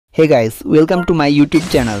Hey guys, welcome to my YouTube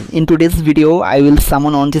channel. In today's video, I will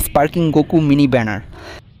summon on this Sparking Goku mini banner.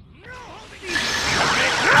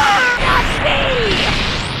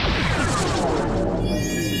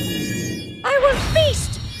 I will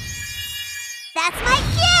feast! That's my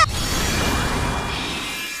gift!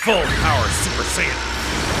 Full power Super Saiyan!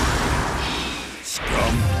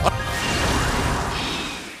 Scum!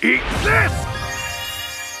 Eat this!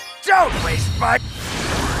 Don't waste my...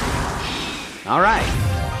 Alright.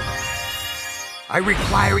 I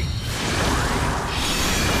require...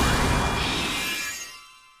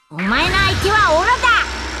 お前の相手はオロだ!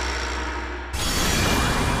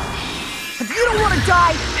 If you don't want to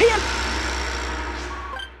die, hand...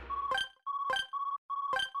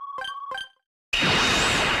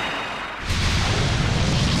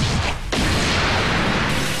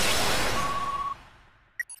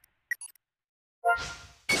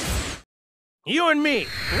 You and me,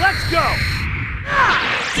 let's go!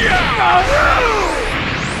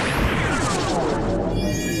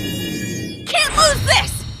 Can't lose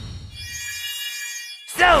this!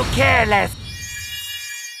 So careless!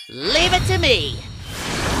 Leave it to me!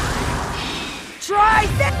 Try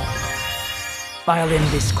that! Violin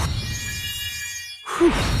this...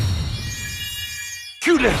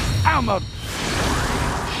 Kudos, Alma!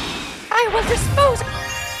 I will dispose...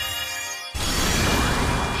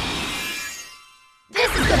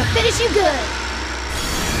 This is gonna finish you good!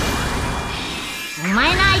 お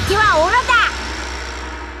前の相手はオロだ!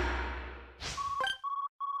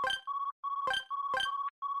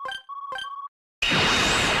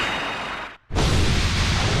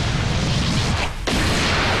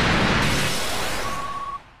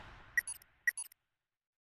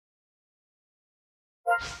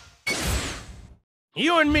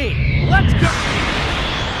 You and me, let's go!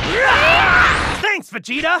 Thanks,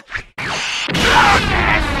 Vegeta!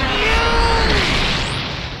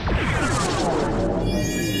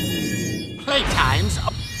 Playtime's...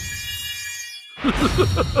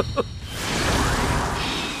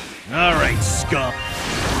 Alright, scum!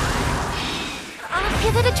 I'll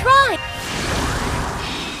give it a try!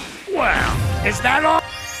 Wow, is that all?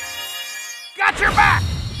 Got your back!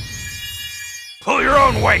 Pull your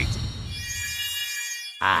own weight!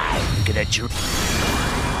 I'm gonna chew...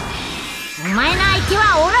 お前の相手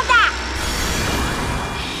はオロだ!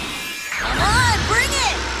 Come on, bring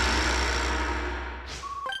it!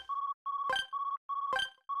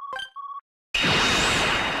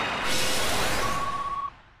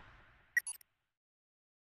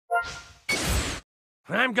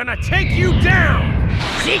 I'm gonna take you down!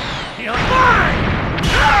 See? You're mine!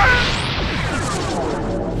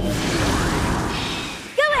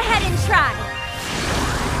 Go ahead and try!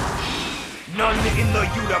 None in the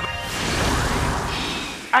universe!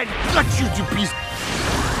 I'd cut you to pieces!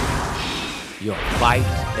 Your fight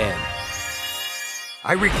ends.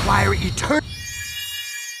 I require eternal...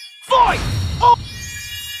 Fight! Oh!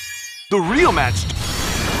 The real match...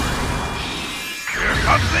 Here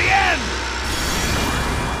comes the end!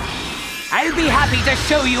 I'll be happy to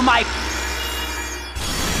show you my...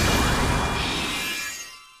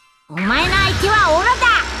 お前の相手はオロ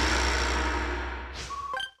だ!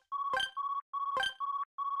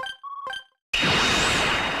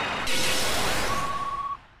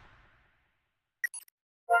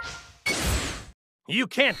 You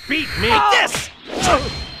can't beat me! This!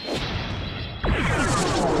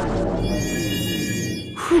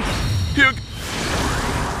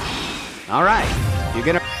 Alright, you're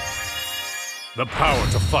gonna... The power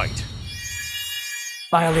to fight.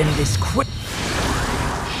 Violin this quick...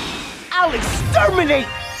 I'll exterminate!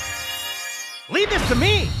 Leave this to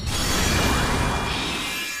me!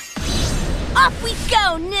 Off we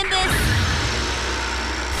go, Nimbus!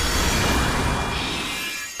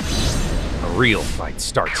 A real fight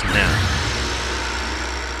starts now.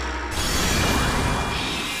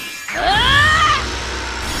 Ah!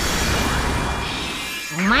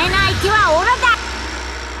 お前の相手はオロだ!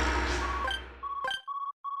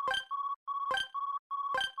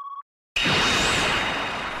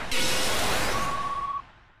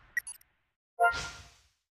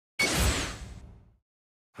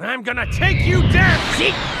 I'm gonna take you down!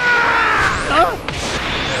 See?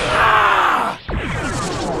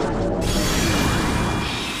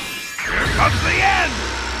 Here comes the end!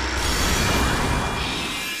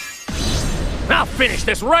 I'll finish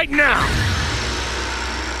this right now!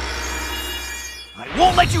 I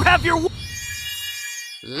won't let you have your...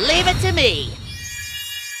 Leave it to me!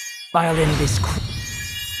 Violin this...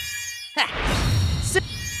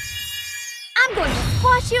 I'm going to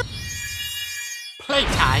squash you!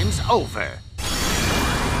 Playtime's over.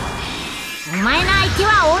 お前の相手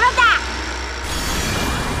はオロだ!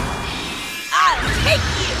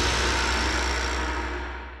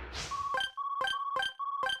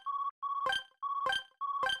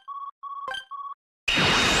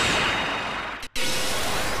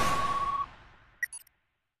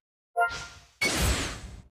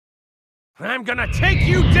 I'm gonna take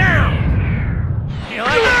you down! You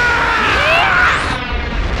like it?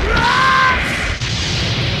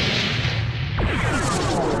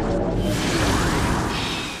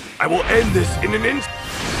 I will end this in an instant.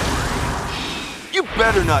 You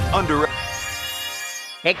better not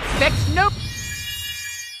Expect no.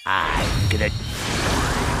 I'm gonna.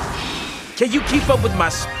 Can you keep up with my?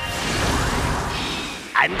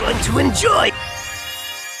 I'm going to enjoy.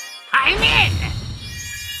 I'm in!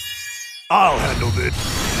 I'll handle this.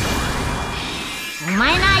 お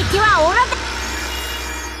前の相手はオロだ。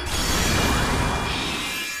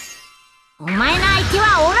お前の相手は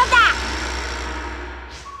オロだ。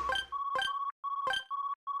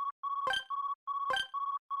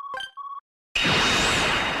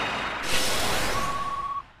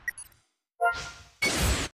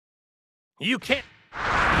You can't.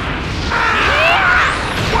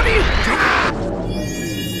 What are you doing?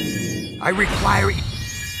 I require.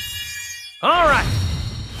 All right.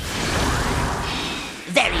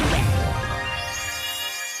 Very well.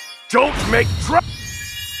 Don't make trouble.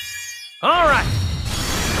 All right.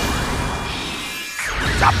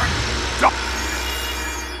 Stop it.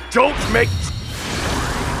 Don't make.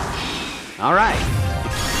 All right.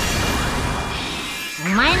 お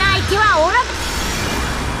前の相手はオロだ。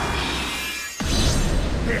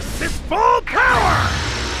 This is full power.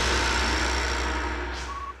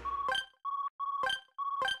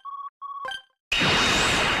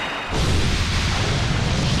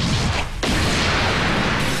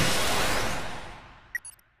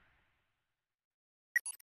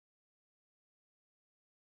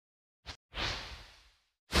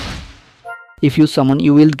 If you summon,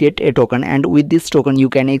 you will get a token, and with this token you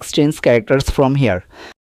can exchange characters from here.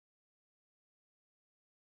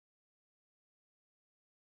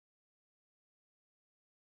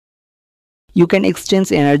 You can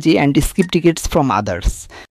exchange energy and skip tickets from others.